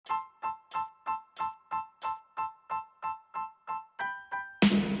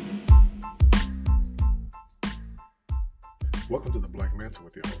Welcome to the Black Mantle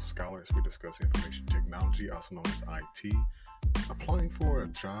with your host, Scholar, as we discuss information technology, also known as IT. Applying for a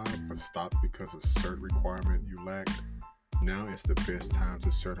job but stopped because of cert requirement you lacked. Now is the best time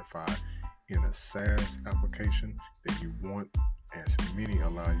to certify in a SaaS application that you want, as many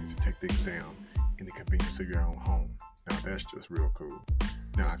allow you to take the exam in the convenience of your own home. Now that's just real cool.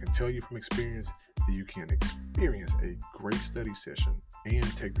 Now I can tell you from experience that you can experience a great study session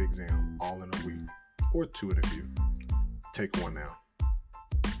and take the exam all in a week, or two in a few. Take one now.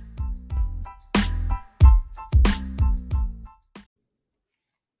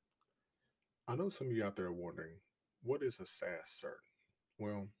 I know some of you out there are wondering, what is a SaaS cert?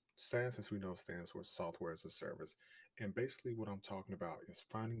 Well, SaaS, as we know, stands for Software as a Service. And basically what I'm talking about is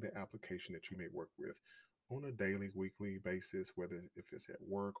finding the application that you may work with on a daily, weekly basis, whether if it's at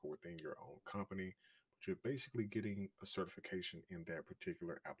work or within your own company, but you're basically getting a certification in that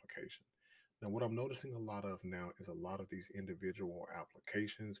particular application. Now, what I'm noticing a lot of now is a lot of these individual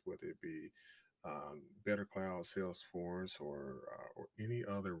applications, whether it be Better Cloud, Salesforce, or any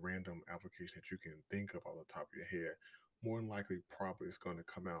other random application that you can think of off the top of your head, more than likely probably is going to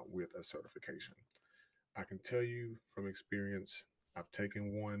come out with a certification. I can tell you from experience, I've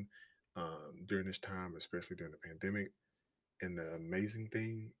taken one during this time, especially during the pandemic. And the amazing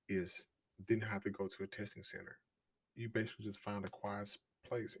thing is, didn't have to go to a testing center. You basically just find a quiet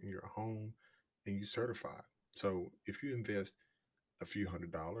place in your home and you certify. So if you invest a few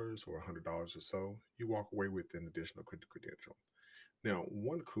 $100s or $100 or so, you walk away with an additional credential. Now,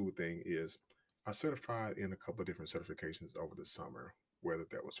 one cool thing is I certified in a couple of different certifications over the summer, whether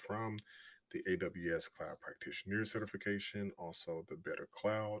that was from the AWS Cloud Practitioner certification, also the Better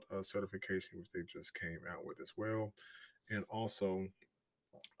Cloud certification, which they just came out with as well. And also,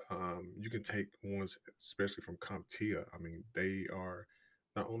 you can take ones, especially from CompTIA. I mean, they are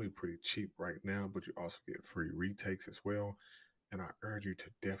not only pretty cheap right now, but you also get free retakes as well. And I urge you to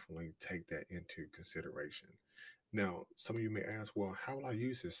definitely take that into consideration. Now, some of you may ask, well, how will I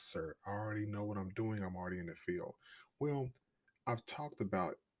use this, sir? I already know what I'm doing. I'm already in the field. Well, I've talked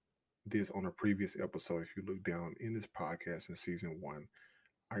about this on a previous episode. If you look down in this podcast in season one,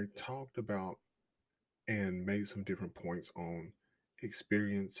 I talked about and made some different points on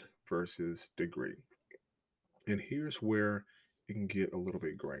experience versus degree. And here's where it can get a little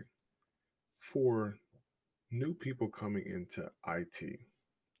bit gray. For new people coming into IT,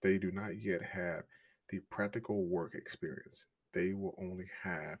 they do not yet have the practical work experience. They will only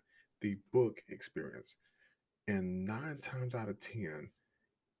have the book experience. And 9 times out of 10,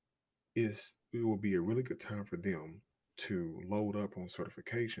 it will be a really good time for them to load up on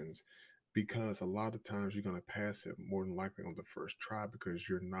certifications, because a lot of times you're going to pass it more than likely on the first try, because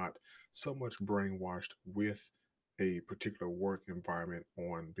you're not so much brainwashed with a particular work environment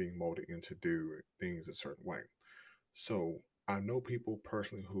on being molded into do things a certain way. So I know people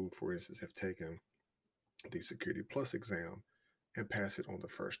personally who, for instance, have taken the Security Plus exam and passed it on the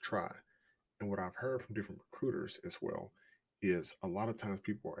first try. And what I've heard from different recruiters as well is a lot of times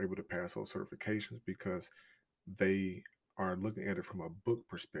people are able to pass those certifications because they are looking at it from a book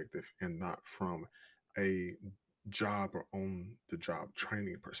perspective and not from a job or on the job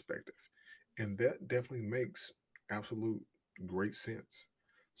training perspective. And that definitely makes absolute great sense.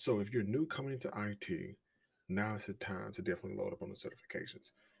 So if you're new coming into IT, now is the time to definitely load up on the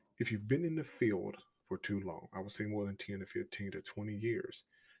certifications. If you've been in the field for too long, I would say more than 10 to 15 to 20 years,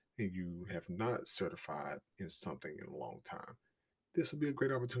 and you have not certified in something in a long time, this will be a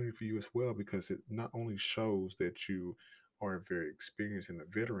great opportunity for you as well, because it not only shows that you are very experienced and a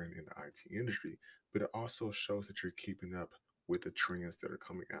veteran in the IT industry, but it also shows that you're keeping up with the trends that are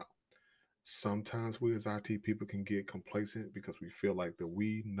coming out. Sometimes we as IT people can get complacent because we feel like that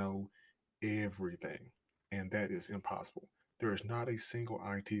we know everything, and that is impossible. There is not a single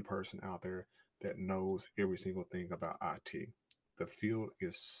IT person out there that knows every single thing about IT. The field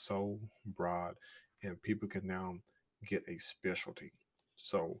is so broad, and people can now get a specialty.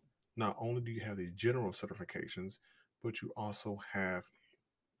 So not only do you have the general certifications, but you also have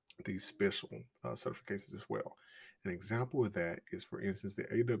these special certifications as well. An example of that is, for instance, the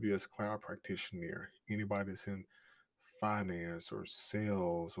AWS Cloud Practitioner. Anybody that's in finance or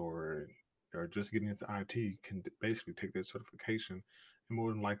sales or just getting into IT can basically take that certification and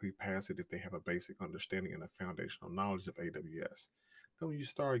more than likely pass it if they have a basic understanding and a foundational knowledge of AWS. Then when you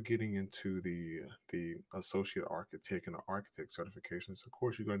start getting into the associate architect and the architect certifications, of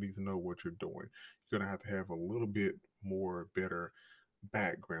course you're going to need to know what you're doing. You're going to have a little bit more better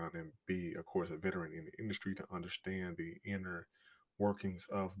background and be, of course, a veteran in the industry to understand the inner workings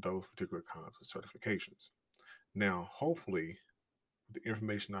of those particular kinds of certifications. Now, hopefully, the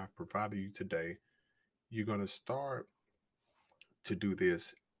information I've provided you today, you're going to start to do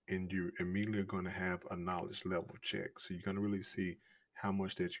this, and you immediately are going to have a knowledge level check. So you're going to really see how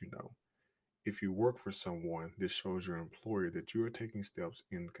much that you know. If you work for someone, this shows your employer that you are taking steps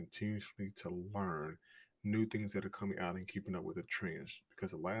in continuously to learn new things that are coming out and keeping up with the trends.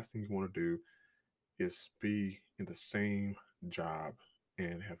 Because the last thing you want to do is be in the same job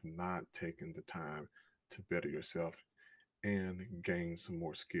and have not taken the time to better yourself and gain some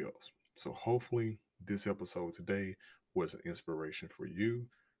more skills. So, hopefully, this episode today was an inspiration for you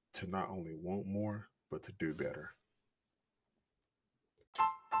to not only want more, but to do better.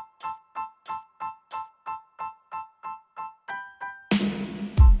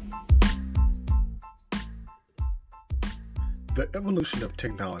 The evolution of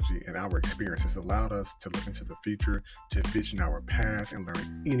technology and our experiences allowed us to look into the future, to envision our path, and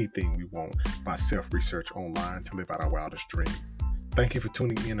learn anything we want by self-research online to live out our wildest dream. Thank you for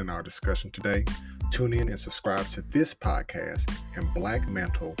tuning in our discussion today. Tune in and subscribe to this podcast and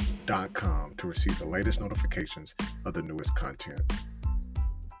blackmantle.com to receive the latest notifications of the newest content.